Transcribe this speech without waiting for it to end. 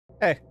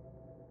Hey,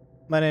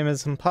 my name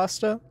is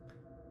Impasta,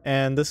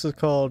 and this is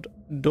called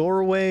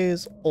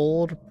Doorway's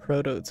Old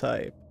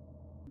Prototype.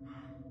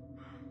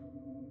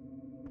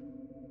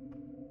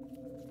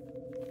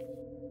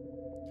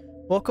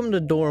 Welcome to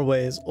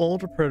Doorway's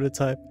Old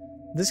Prototype.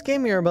 This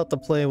game you're about to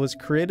play was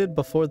created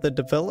before the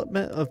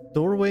development of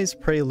Doorway's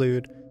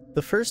Prelude,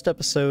 the first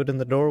episode in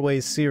the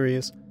Doorways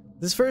series.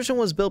 This version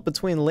was built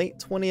between late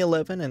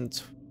 2011 and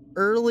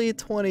early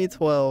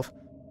 2012.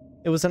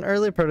 It was an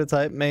early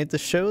prototype made to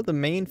show the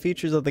main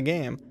features of the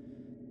game.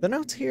 The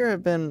notes here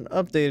have been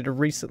updated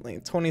recently,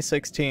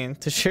 2016,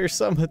 to share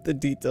some of the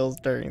details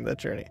during the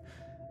journey.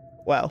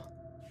 Wow.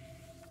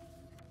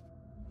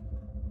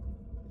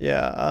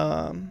 Yeah,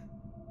 I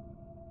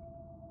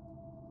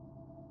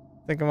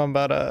think I'm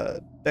about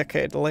a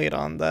decade late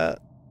on that.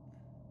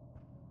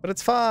 But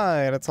it's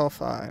fine, it's all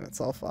fine, it's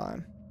all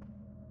fine.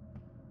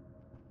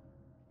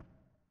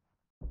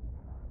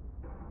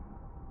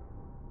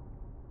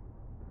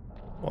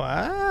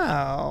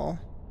 Wow.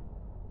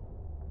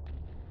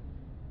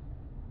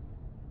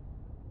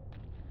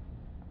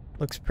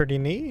 Looks pretty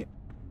neat.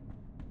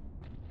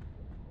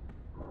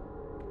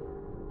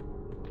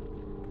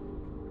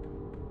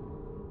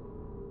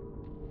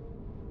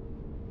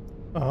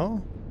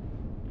 Oh.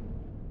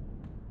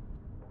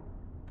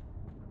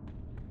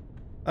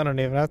 I don't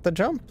even have to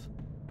jump.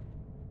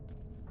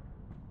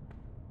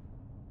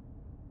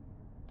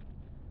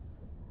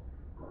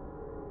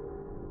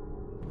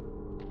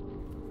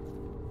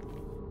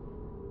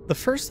 The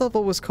first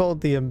level was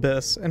called The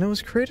Abyss, and it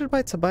was created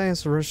by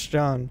Tobias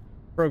Rushjan,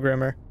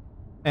 programmer,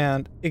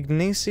 and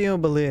Ignacio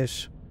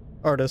Belish,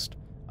 artist.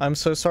 I'm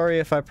so sorry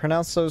if I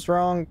pronounce those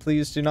wrong.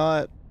 Please do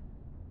not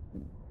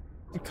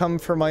come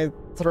for my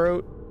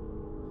throat.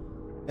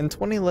 In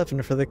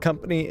 2011, for the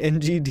company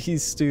NGD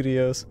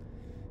Studios,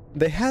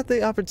 they had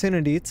the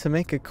opportunity to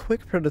make a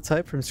quick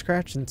prototype from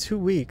scratch in 2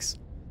 weeks.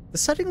 The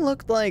setting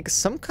looked like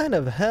some kind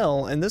of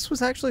hell, and this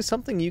was actually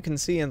something you can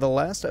see in the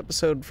last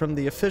episode from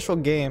the official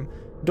game,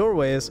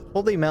 Doorways,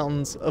 Holy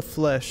Mountains of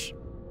Flesh,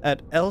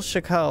 at El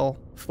Shakal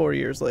 4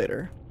 years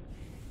later.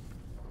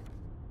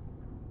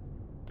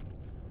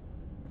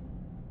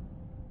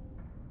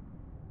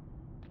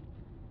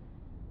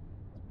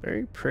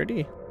 Very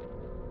pretty.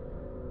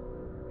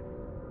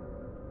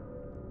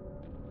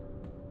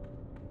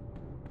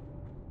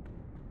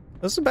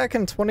 This is back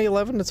in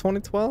 2011 to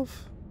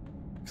 2012?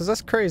 Because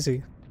that's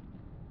crazy.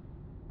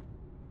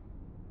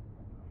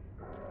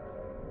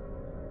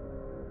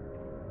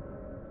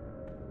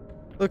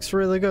 Looks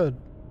really good.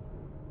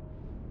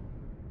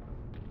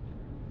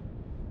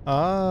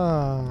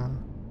 Ah.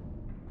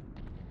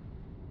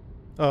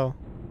 Oh.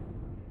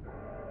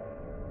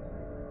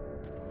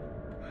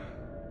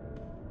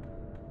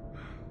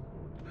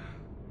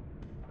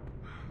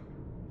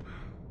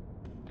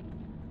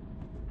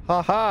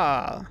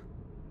 Haha.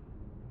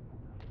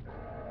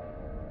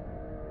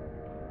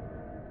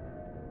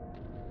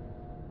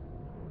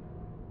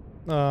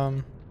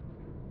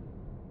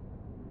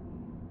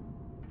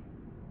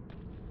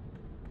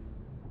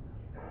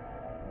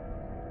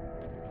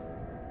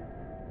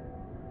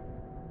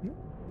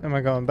 Am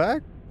I going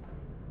back?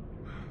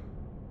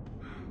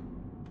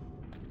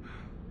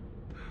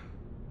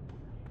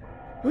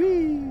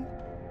 Whee!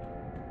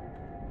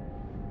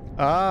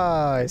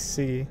 Ah, I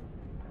see.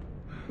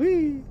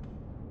 Whee!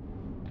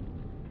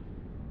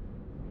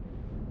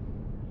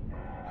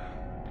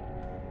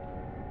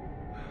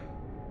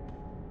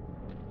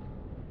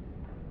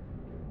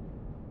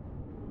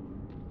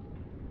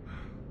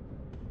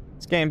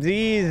 This game's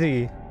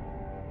easy.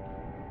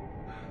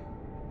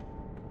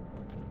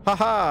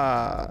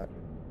 Haha!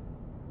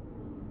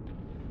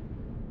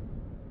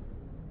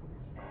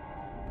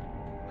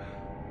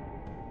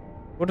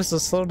 What is the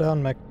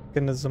slowdown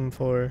mechanism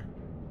for?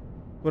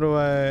 What do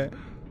I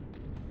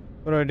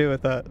do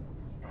with that?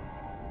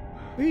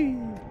 Whee!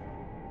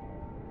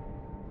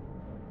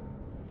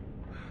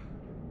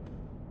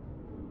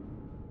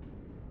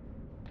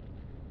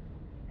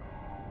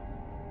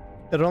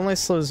 It only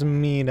slows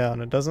me down.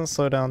 It doesn't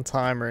slow down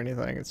time or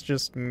anything. It's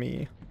just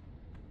me.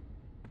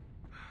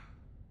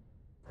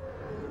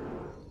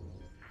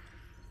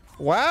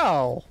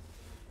 Wow!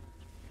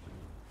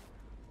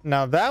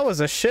 Now that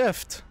was a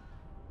shift.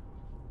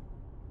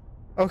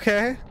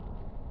 Okay.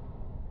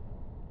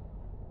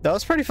 That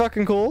was pretty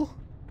fucking cool.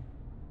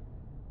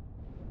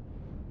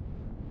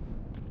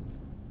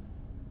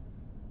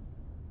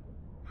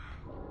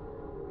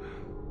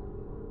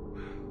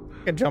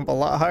 I could jump a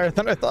lot higher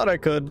than I thought I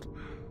could.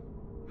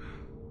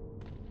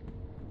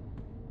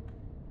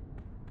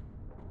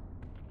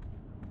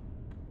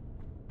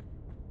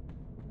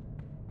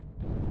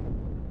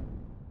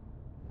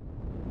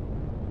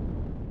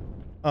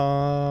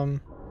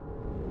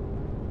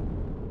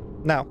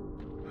 Now.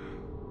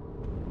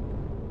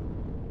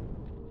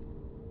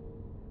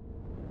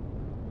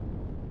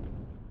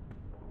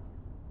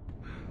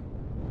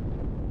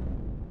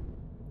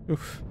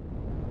 Oof.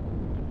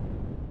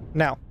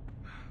 Now.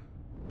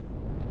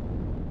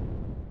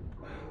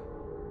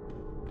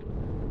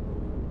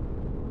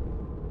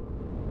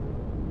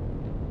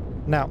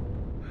 Now.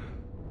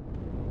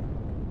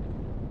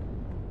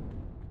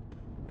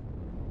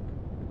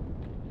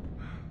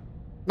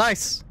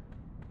 Nice!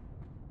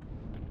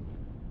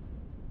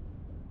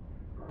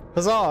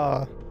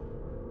 Huzzah!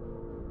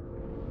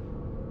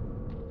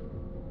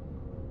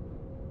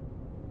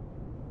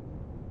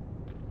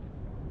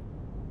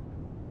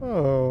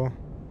 Oh.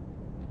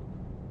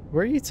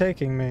 Where are you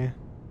taking me?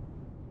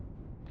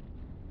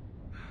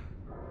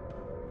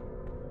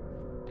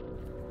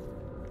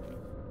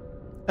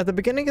 At the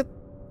beginning of...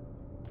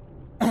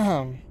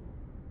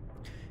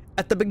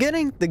 At the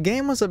beginning, the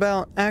game was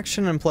about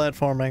action and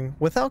platforming,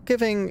 without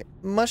giving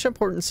much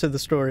importance to the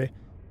story,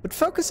 but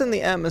focus on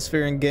the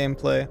atmosphere and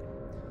gameplay.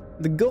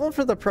 The goal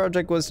for the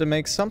project was to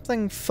make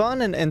something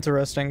fun and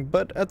interesting,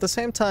 but at the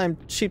same time,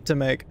 cheap to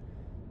make.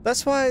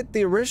 That's why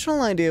the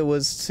original idea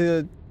was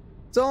to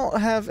don't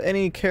have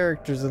any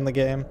characters in the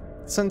game,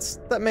 since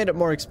that made it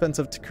more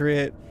expensive to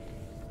create.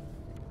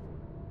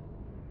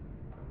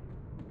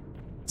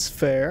 It's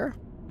fair.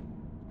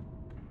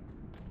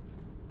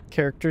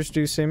 Characters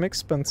do seem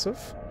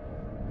expensive.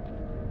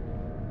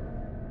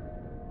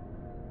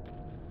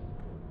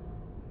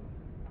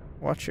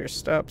 Watch your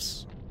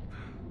steps.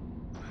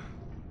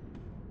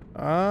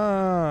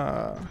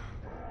 Ah.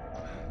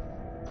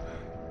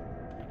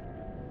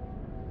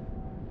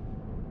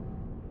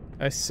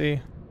 I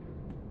see.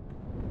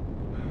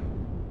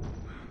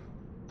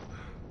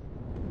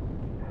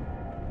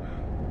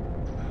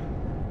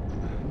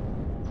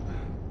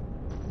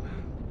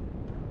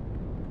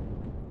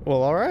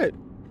 Well, all right.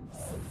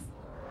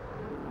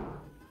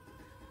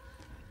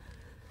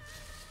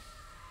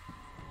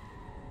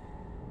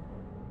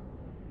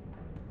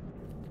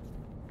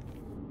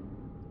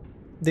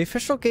 The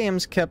official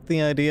games kept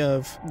the idea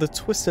of the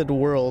twisted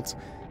world,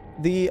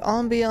 the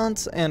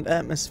ambiance and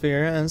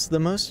atmosphere as the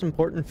most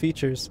important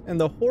features, and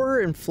the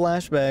horror and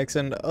flashbacks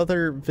and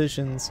other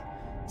visions.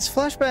 This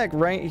flashback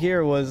right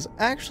here was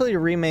actually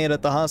remade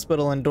at the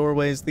hospital in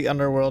Doorways the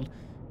Underworld.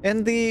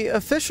 In the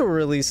official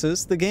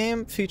releases, the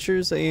game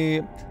features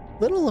a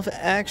little of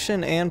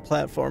action and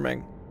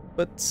platforming,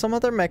 but some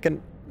other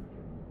mechanics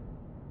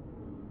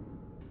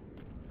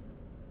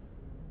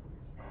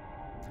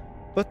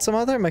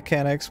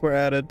were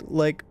added,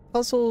 like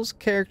puzzles,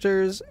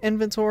 characters,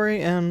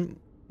 inventory, and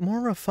more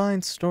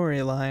refined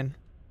storyline.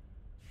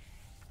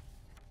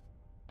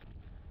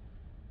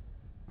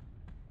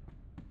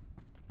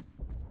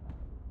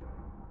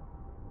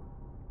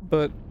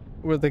 But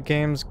were the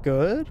games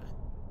good?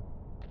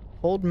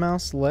 Hold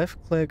mouse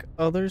left click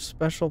other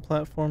special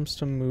platforms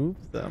to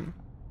move them.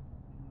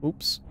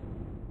 Oops.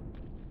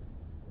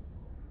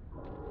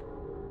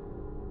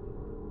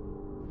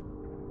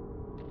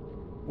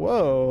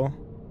 Whoa.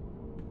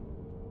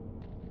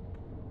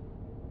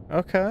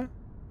 Okay.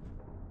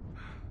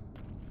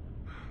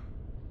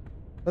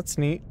 That's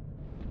neat.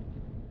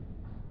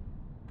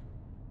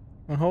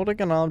 When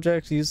holding an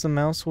object, use the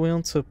mouse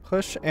wheel to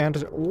push and...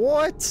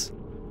 What?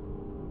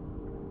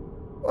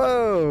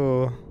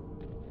 Whoa.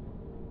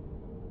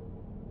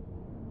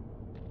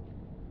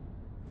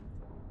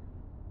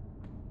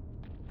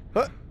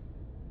 Huh.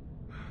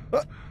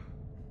 Huh.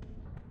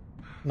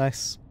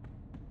 Nice.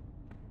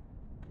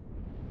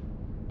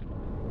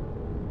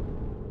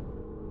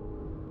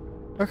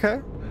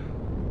 Okay.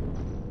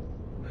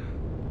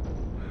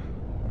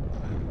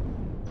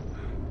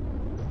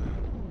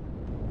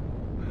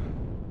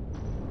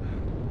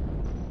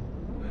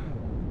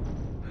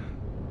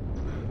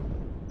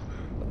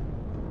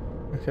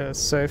 Okay,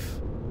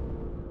 safe.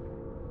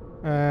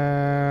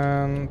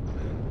 And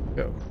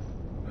go.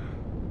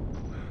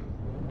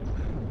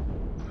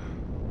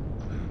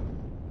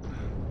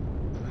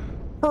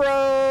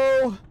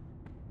 Bro!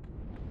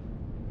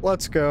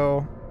 Let's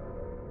go.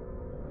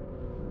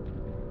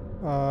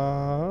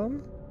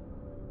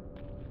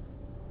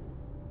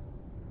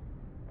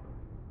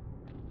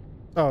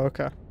 Oh,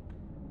 okay.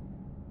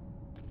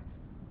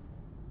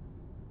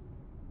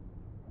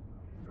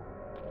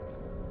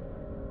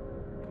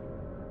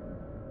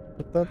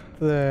 Put that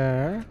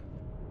there.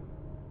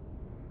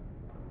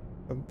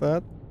 Put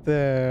that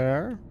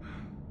there.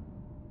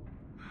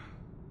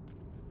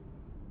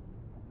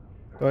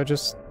 Do I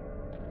just...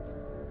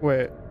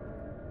 Wait.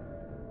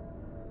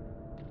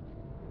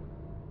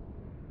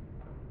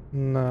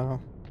 No.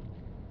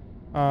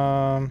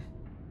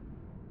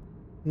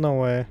 No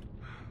way.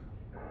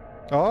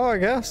 Oh, I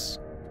guess.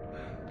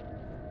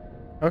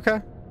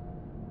 Okay.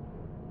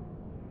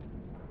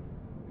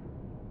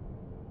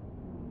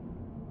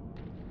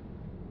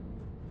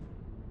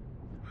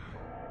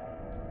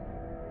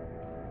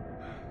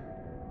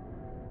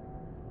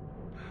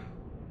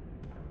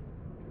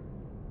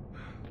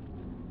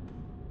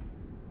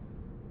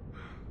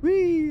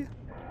 Whee!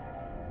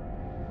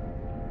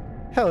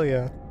 Hell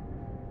yeah.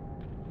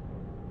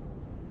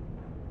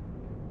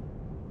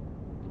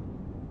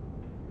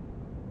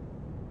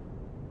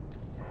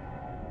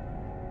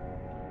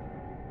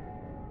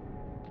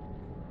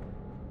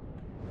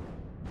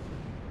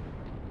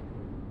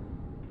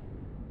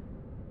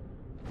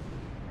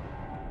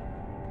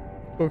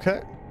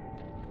 Okay.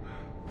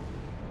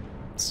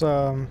 It's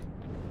kind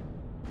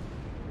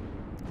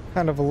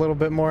of a little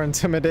bit more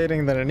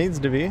intimidating than it needs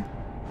to be.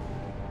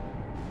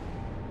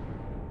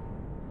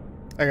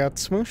 I got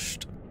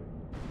smooshed.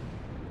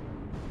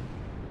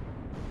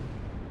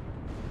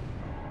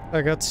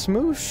 I got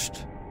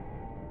smooshed.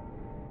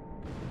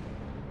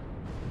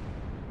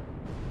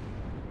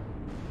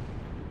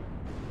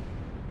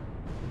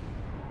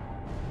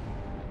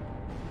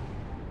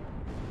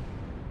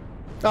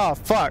 Oh,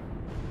 fuck.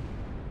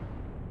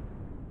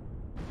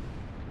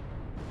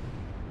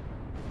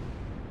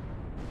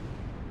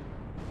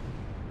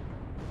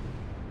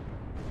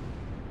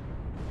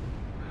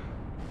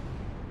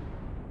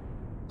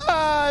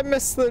 Ah, I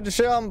missed the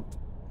jump.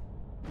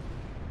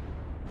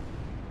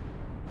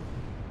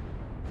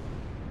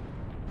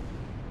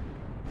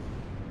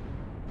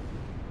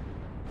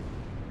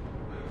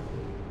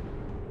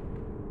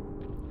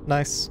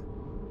 Nice.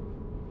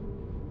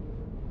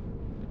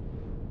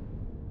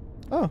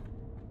 Oh.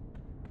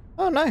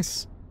 Oh,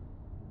 nice.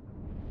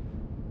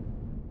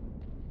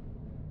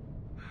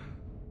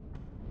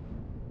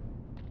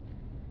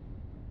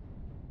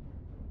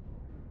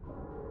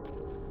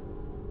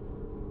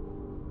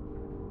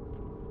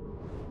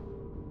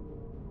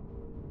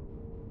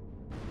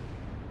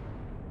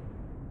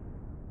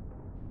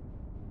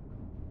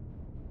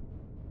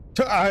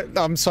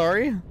 I'm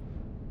sorry?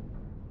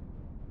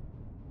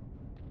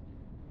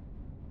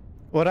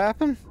 What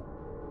happened?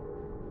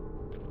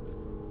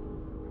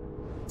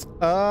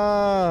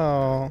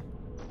 Oh.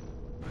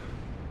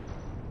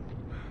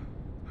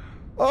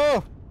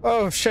 Oh!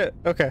 Oh, shit.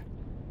 Okay.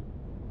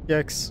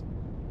 Yikes.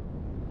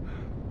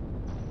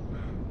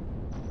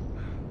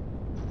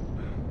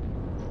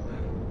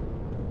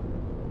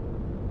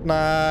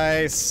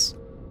 Nice.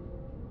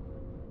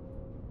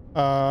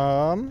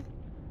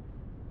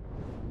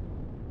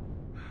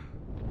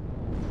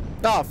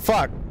 Oh,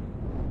 fuck.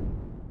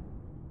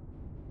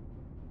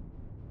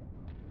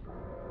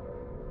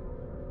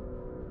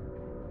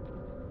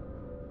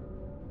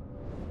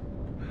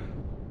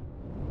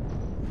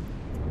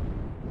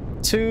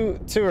 Too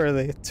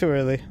early. Too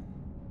early.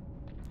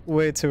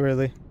 Way too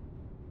early.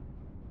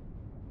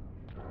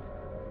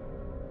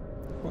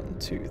 1,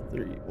 2,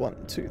 3. 1,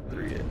 2,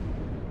 3.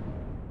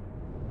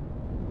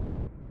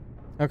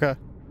 Okay.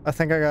 I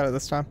think I got it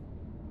this time.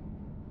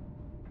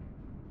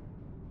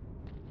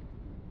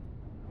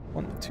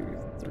 1, 2,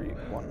 3.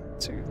 1,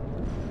 2.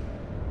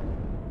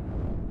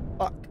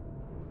 Fuck.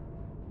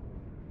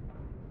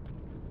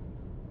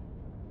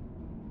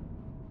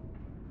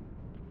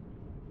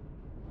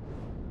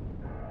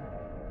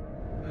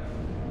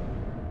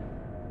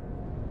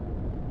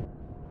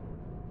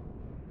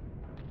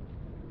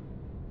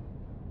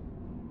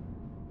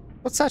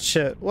 What's that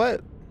shit?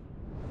 What?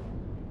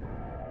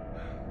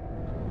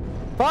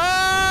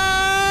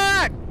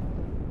 Fuck!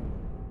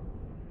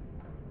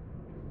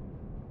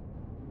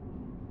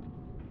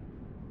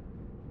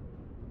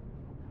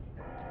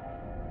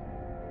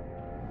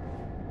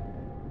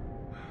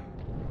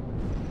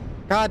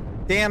 God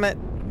damn it.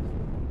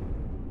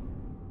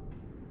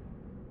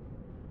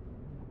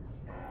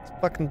 It's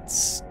fucking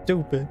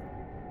stupid.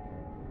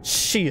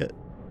 Shit.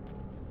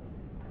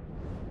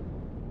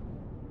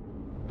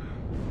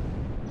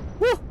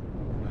 Woo!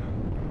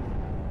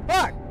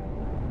 Fuck!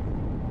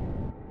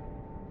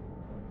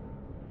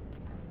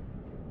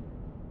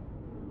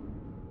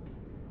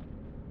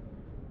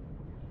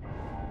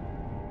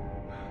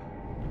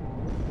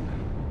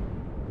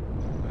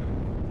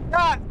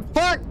 Ah!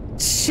 Fuck!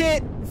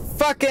 Shit!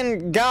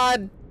 Fucking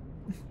God!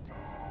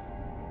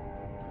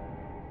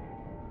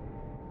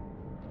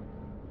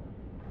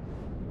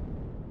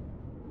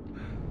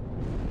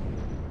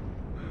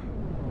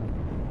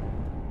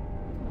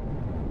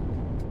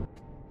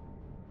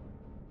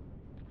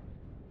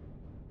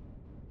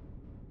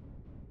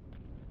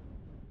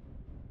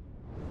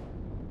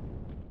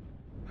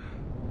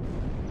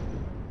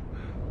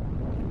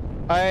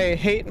 I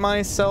hate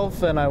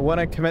myself and I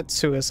want to commit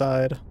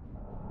suicide.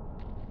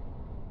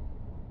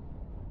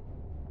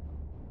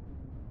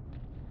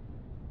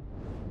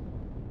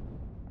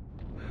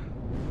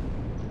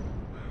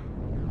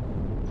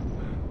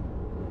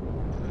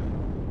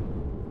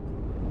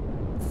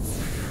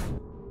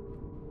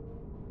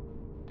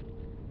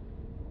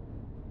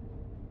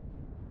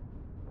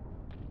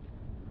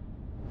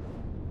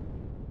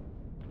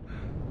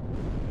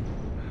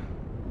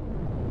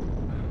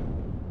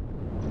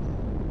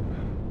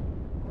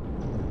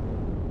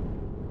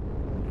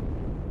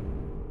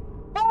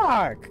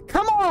 Fuck!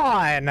 Come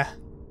on!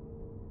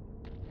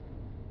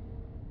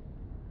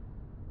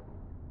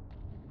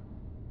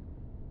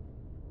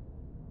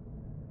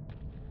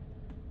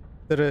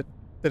 Did it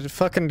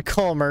fucking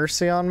call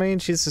mercy on me?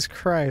 Jesus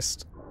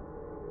Christ.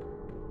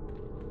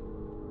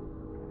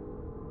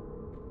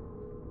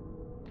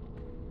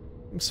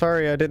 I'm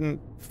sorry I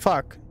didn't...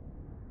 Fuck.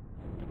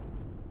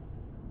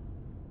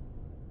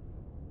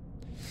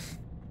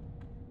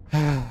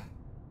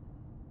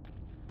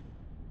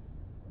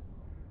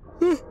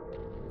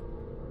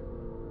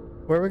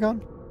 Where are we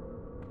going?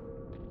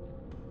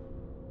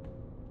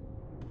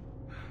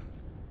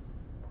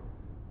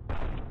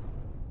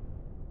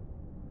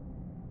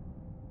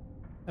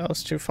 That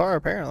was too far,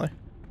 apparently.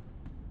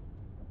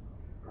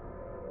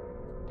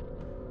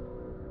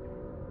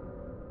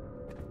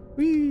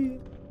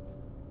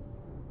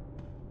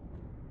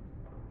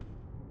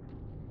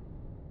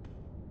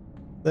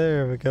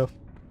 go.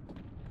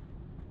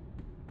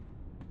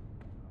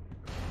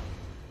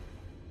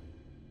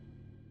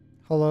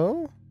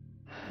 Hello?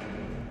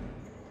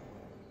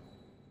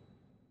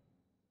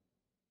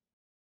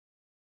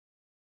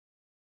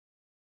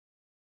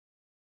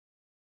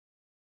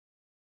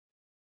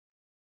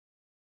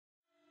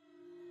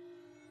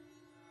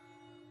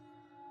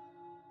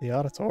 The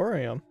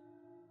auditorium.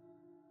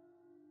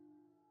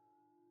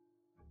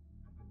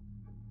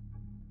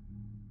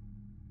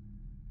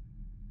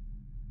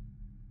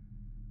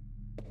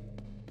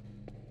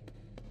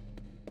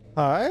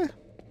 Hi?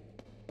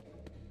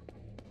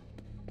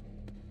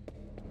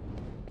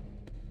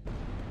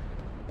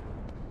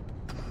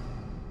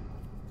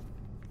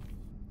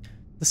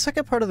 The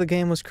second part of the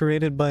game was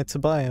created by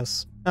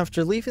Tobias,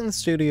 after leaving the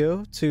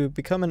studio to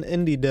become an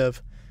indie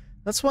dev.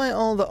 That's why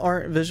all the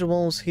art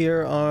visuals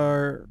here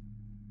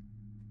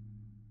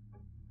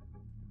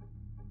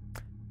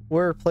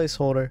were a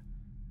placeholder.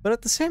 But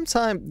at the same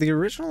time, the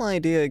original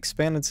idea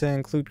expanded to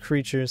include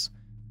creatures.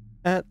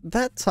 At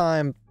that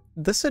time,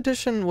 this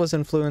edition was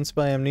influenced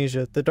by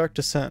Amnesia: The Dark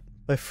Descent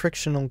by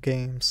Frictional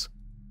Games.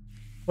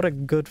 What a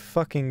good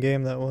fucking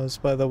game that was,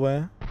 by the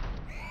way.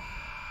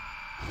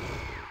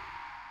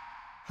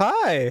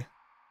 Hi!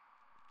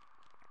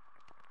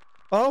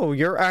 Oh,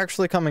 you're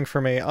actually coming for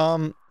me.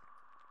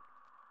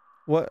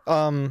 What,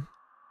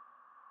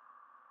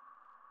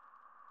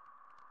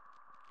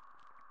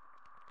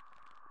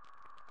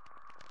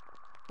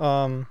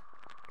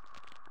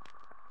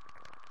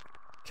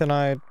 can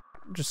I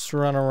just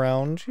run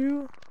around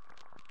you?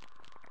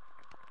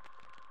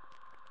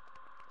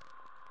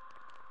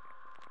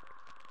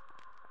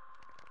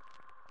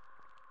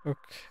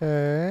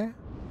 Okay.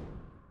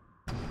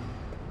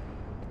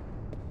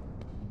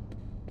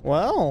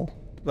 Well,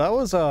 that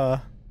was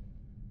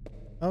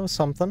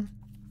something.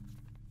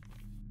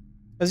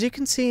 As you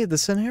can see, the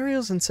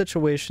scenarios and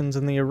situations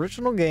in the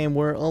original game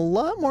were a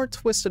lot more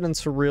twisted and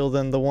surreal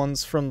than the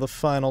ones from the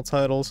final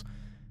titles.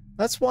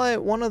 That's why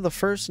one of the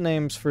first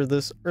names for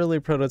this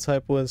early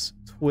prototype was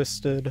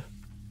Twisted.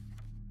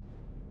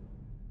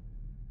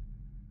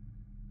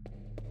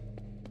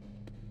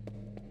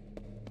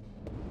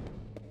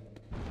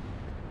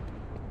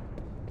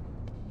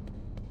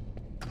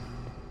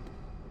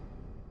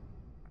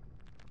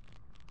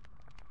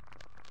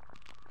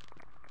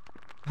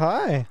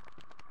 Hi.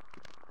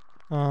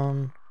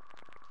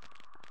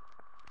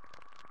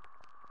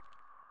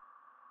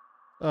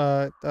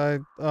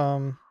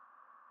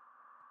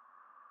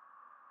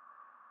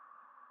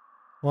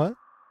 What?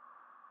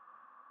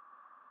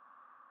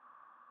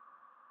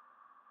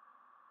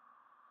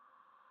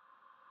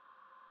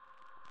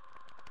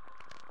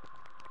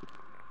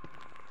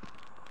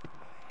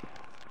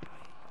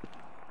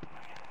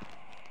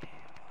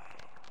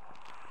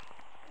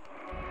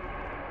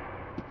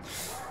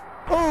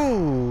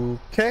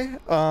 Okay,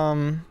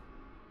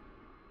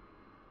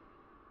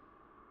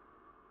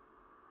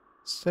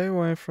 stay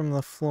away from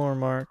the floor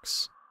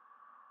marks.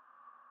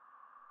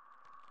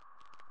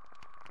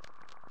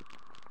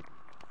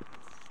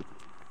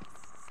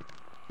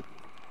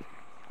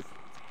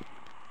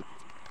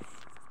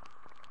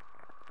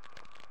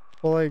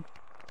 Well, like...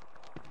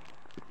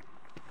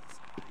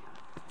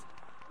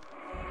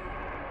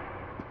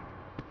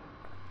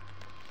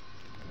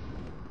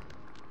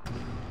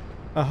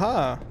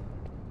 Aha!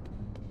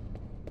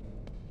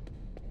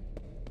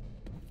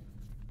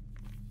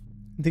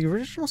 The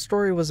original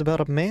story was about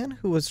a man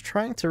who was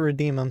trying to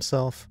redeem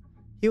himself.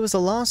 He was a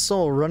lost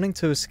soul running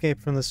to escape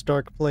from this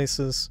dark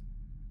places.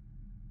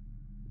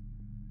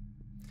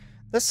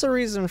 That's the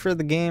reason for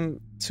the game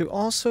to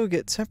also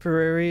get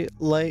temporary,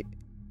 like,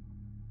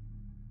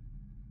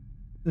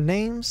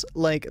 names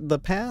like The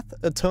Path,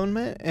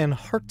 Atonement, and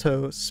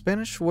Harto,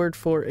 Spanish word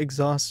for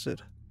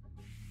exhausted.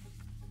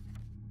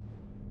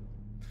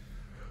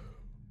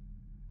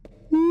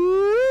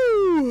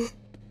 Woo!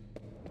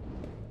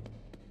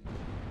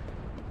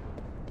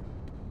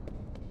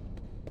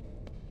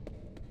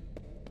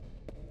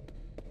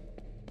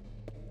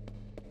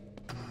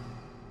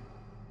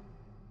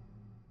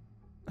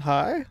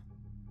 Hi?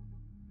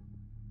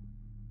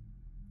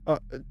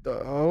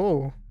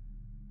 Oh.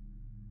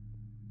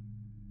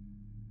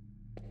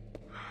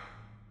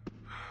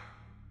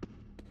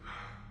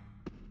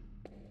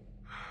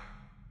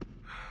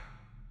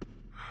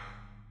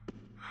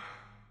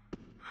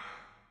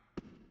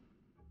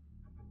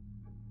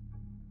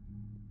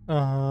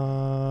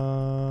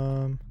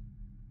 Um...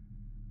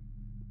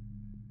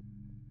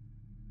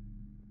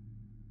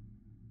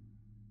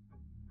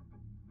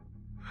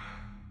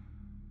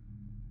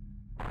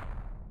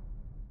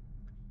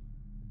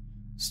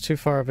 It's too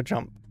far of a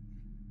jump.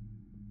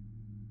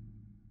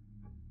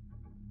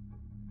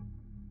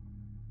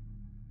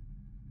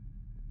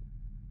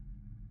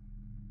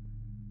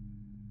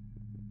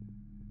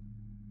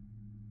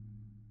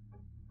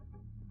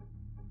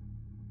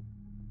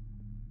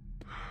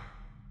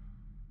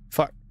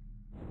 Fuck.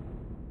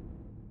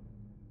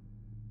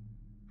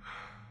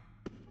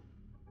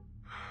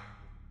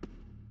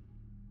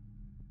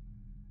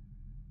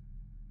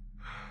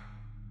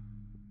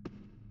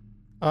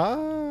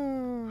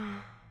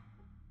 Ah.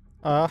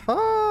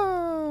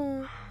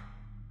 Aha!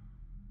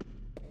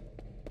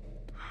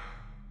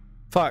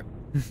 Fuck.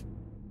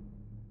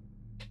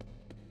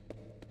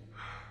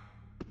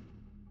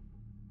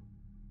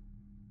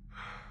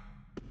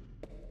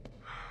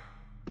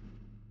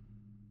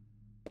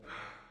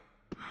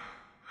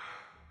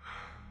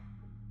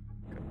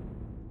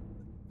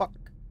 Fuck.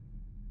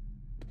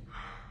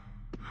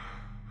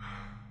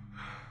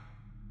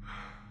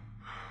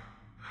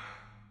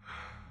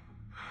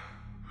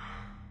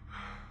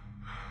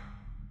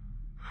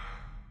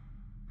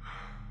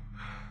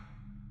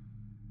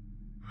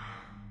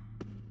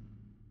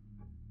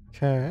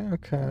 Okay,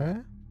 okay.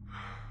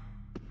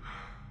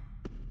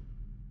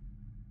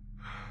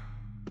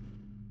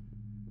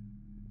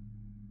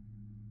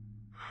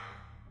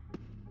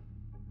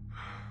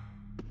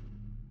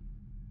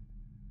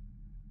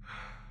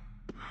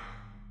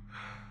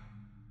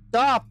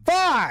 Ah,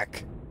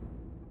 fuck!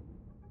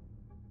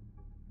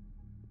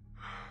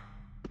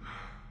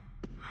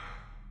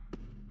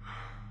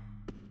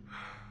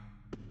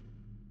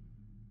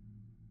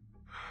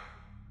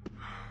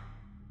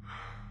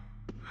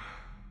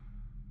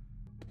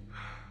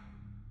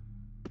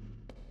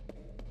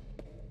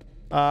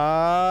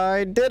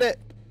 I did it!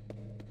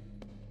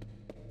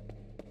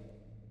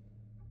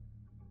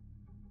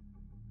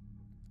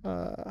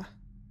 Uh...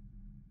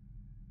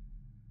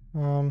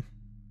 Um...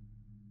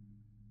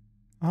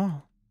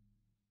 Oh.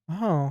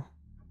 Oh.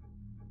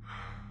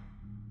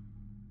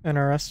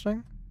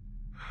 Interesting.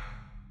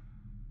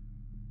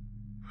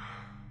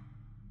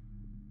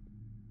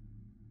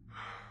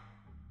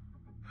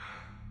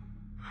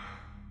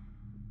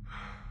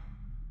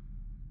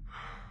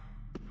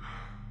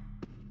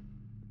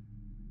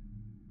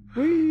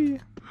 Whee!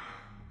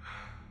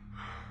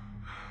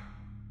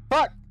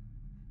 Fuck!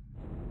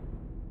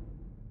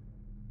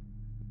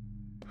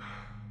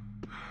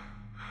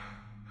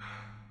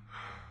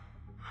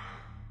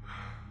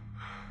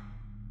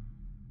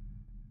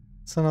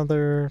 It's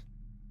another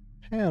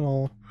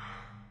panel.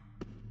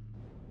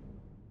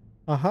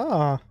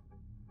 Aha!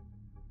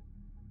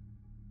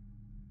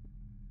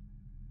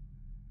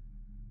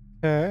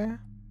 Okay.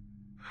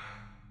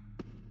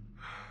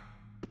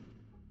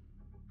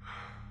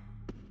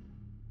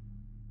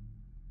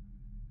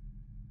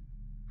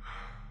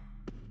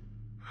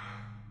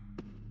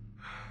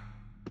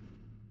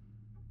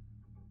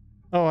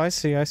 Oh, I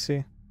see, I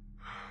see.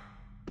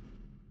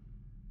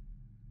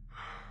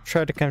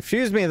 Tried to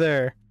confuse me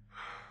there,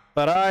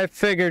 but I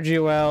figured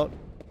you out.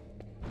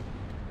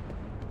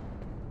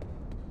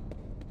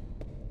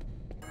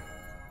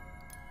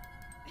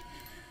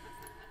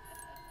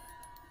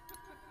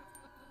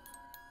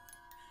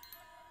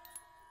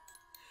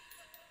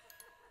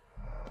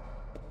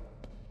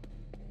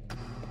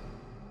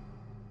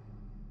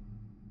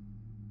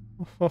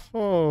 Ho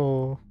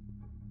ho.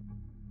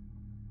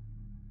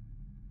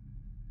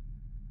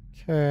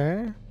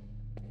 Okay.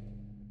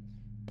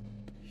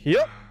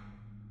 Yep.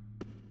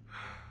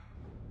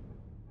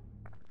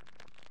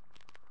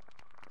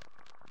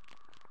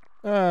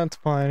 That's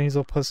fine. He's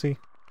a pussy.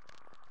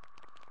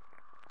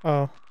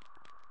 Oh.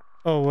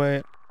 Oh,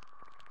 wait.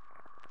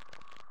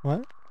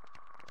 What?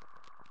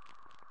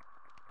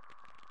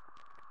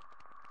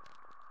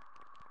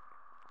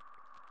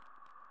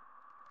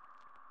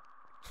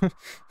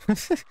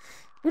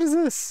 What is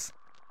this?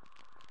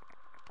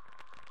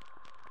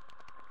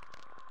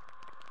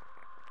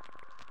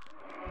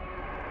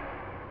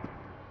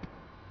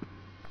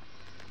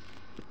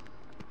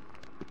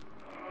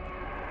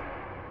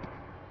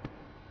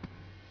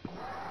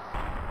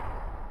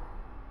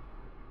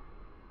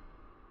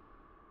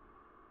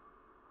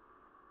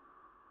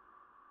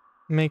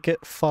 Make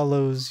it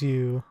follows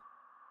you.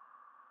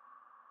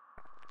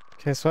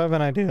 Okay, so I have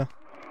an idea.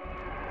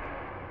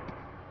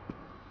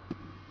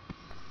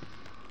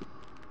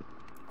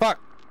 Fuck!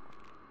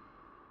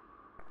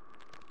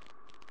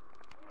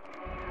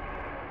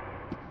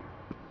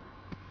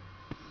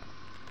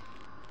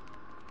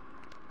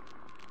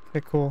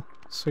 Okay, cool.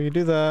 So you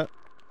do that.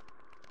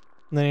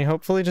 And then he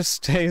hopefully just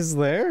stays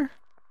there?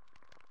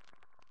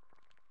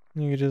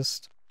 You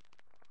just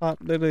hop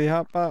diddly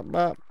hop bop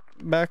bop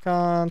back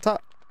on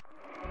top.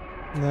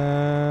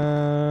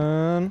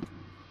 Then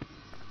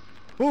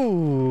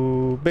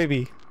ooh,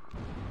 baby.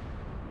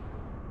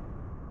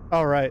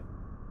 All right.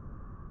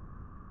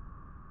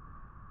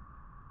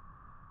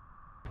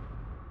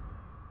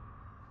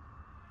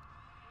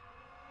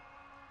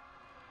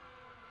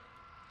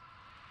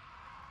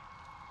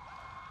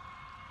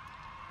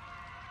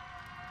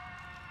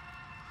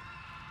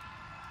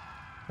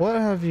 What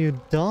have you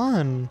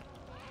done?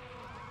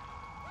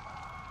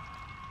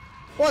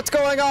 What's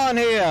going on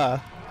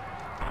here?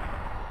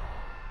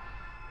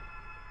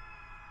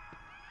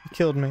 He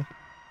killed me.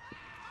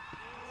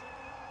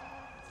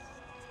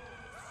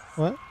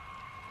 What?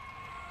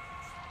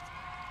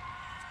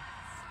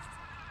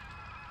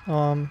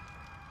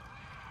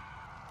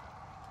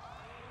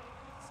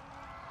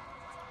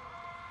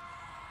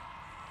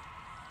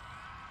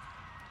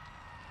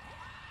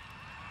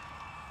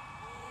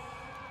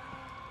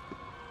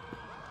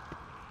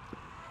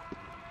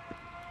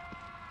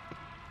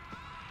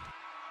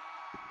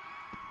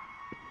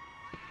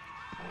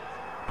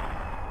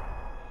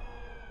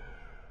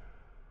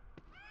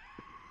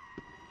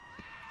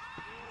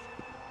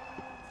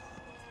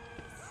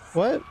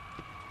 What?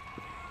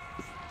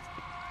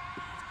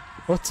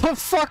 What the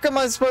fuck am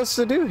I supposed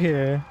to do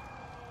here?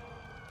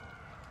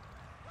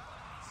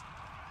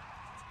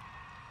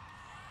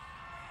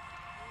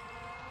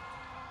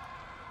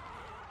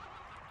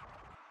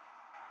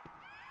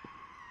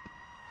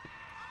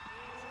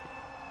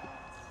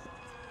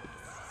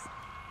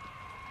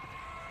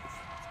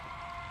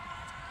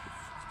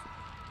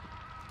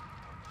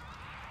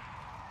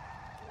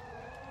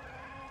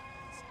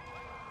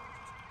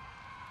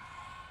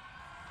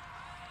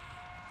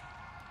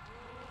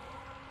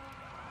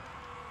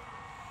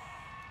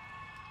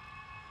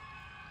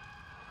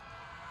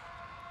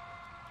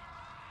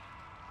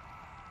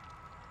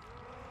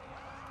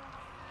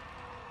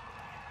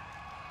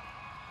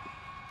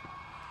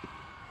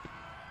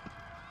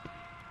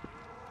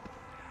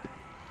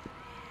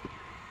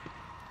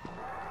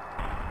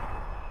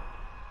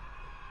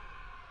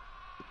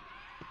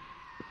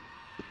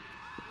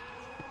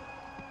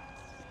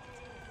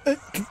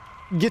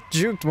 Get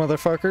juked,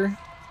 motherfucker.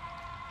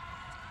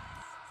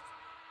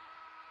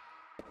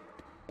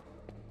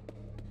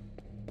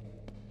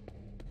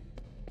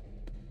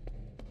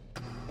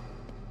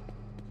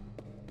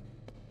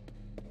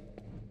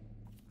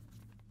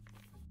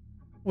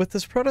 With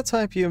this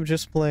prototype you have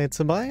just played,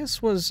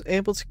 Tobias was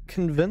able to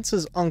convince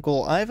his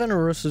uncle, Ivan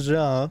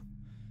Rusija,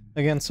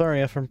 again,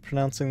 sorry if I'm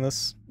pronouncing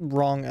this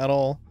wrong at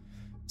all,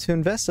 to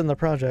invest in the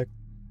project.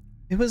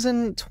 It was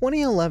in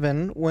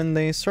 2011 when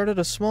they started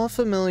a small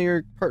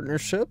familiar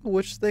partnership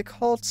which they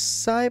called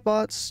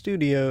Cybot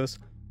Studios.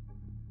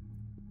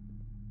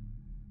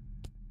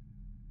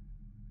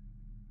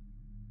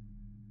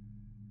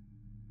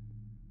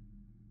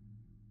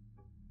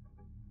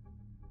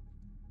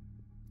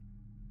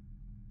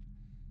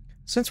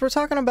 Since we're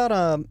talking about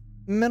a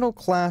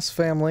middle-class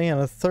family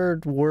and a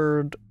third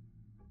world,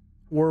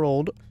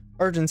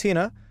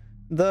 Argentina,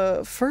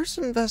 the first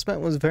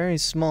investment was very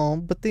small,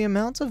 but the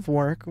amount of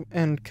work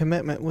and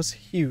commitment was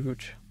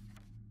huge.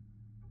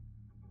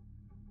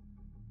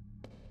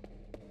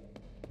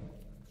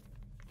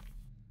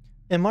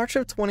 In March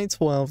of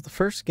 2012, the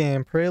first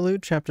game,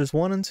 Prelude Chapters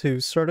 1 and 2,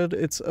 started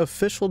its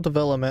official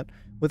development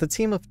with a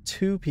team of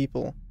 2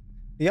 people.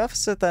 The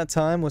office at that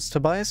time was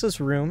Tobias's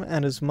room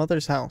and his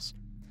mother's house.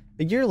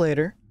 A year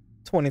later,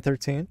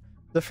 2013,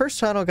 the first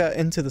title got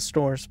into the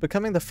stores,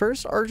 becoming the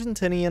first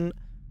Argentinian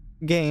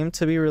game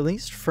to be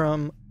released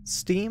from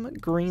Steam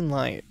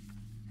Greenlight.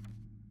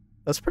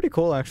 That's pretty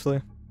cool,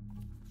 actually.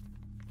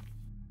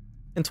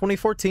 In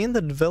 2014,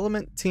 the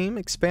development team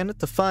expanded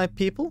to 5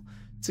 people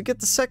to get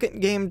the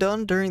second game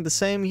done during the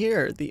same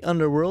year, The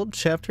Underworld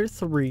Chapter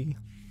 3.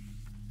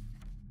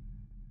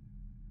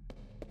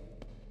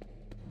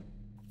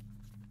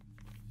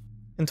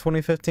 In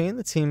 2015,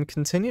 the team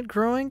continued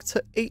growing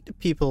to 8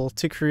 people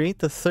to create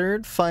the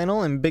third,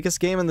 final, and biggest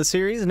game in the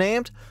series,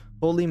 named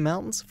Holy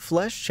Mountains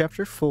Flesh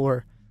Chapter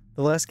 4.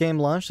 The last game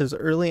launched as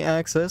early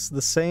access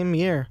the same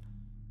year,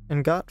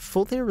 and got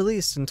fully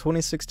released in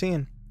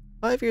 2016,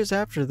 5 years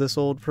after this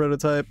old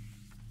prototype.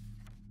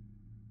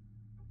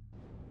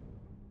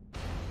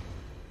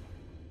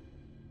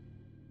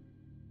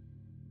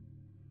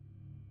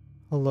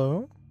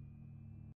 Hello?